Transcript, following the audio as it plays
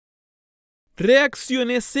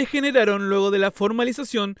Reacciones se generaron luego de la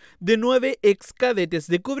formalización de 9 ex cadetes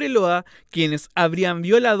de Cobreloa, quienes habrían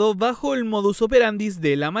violado bajo el modus operandi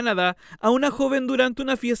de la manada a una joven durante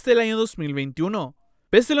una fiesta del año 2021.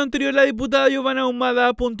 Pese a lo anterior, la diputada Yovana Ahumada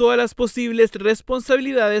apuntó a las posibles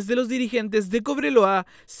responsabilidades de los dirigentes de Cobreloa,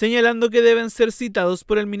 señalando que deben ser citados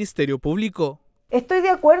por el Ministerio Público. Estoy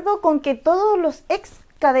de acuerdo con que todos los ex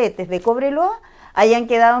cadetes de Cobreloa hayan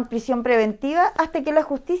quedado en prisión preventiva hasta que la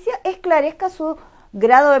justicia esclarezca su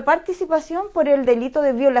grado de participación por el delito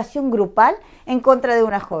de violación grupal en contra de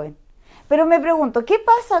una joven. Pero me pregunto, ¿qué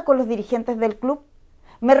pasa con los dirigentes del club?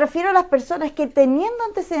 Me refiero a las personas que, teniendo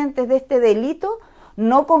antecedentes de este delito,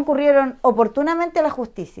 no concurrieron oportunamente a la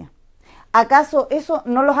justicia. ¿Acaso eso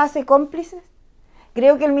no los hace cómplices?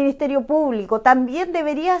 Creo que el Ministerio Público también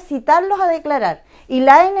debería citarlos a declarar y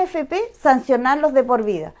la ANFP sancionarlos de por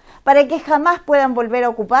vida, para que jamás puedan volver a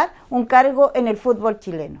ocupar un cargo en el fútbol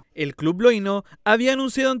chileno. El club loino había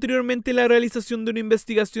anunciado anteriormente la realización de una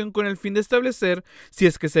investigación con el fin de establecer si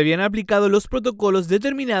es que se habían aplicado los protocolos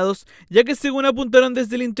determinados, ya que, según apuntaron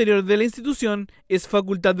desde el interior de la institución, es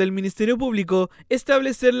facultad del Ministerio Público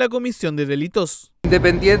establecer la comisión de delitos.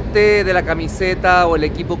 Independiente de la camiseta o el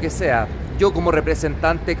equipo que sea, yo como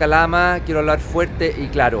representante Calama quiero hablar fuerte y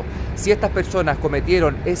claro. Si estas personas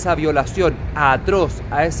cometieron esa violación atroz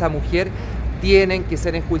a esa mujer, tienen que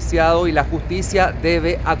ser enjuiciados y la justicia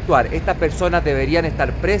debe actuar. Estas personas deberían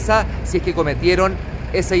estar presas si es que cometieron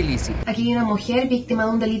ese ilícito. Aquí hay una mujer víctima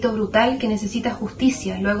de un delito brutal que necesita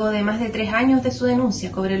justicia luego de más de 3 años de su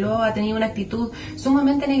denuncia. Cobreloa ha tenido una actitud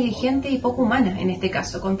sumamente negligente y poco humana en este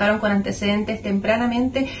caso. Contaron con antecedentes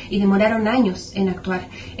tempranamente y demoraron años en actuar.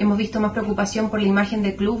 Hemos visto más preocupación por la imagen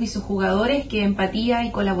del club y sus jugadores que empatía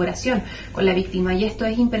y colaboración con la víctima, y esto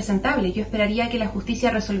es impresentable. Yo esperaría que la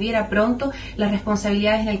justicia resolviera pronto las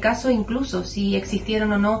responsabilidades en el caso, incluso si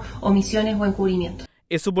existieron o no omisiones o encubrimientos.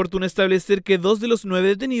 Es oportuno establecer que 2 de los 9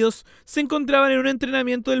 detenidos se encontraban en un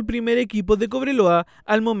entrenamiento del primer equipo de Cobreloa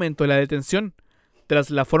al momento de la detención. Tras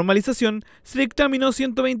la formalización, se dictaminó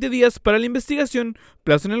 120 días para la investigación,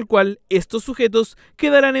 plazo en el cual estos sujetos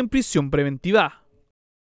quedarán en prisión preventiva.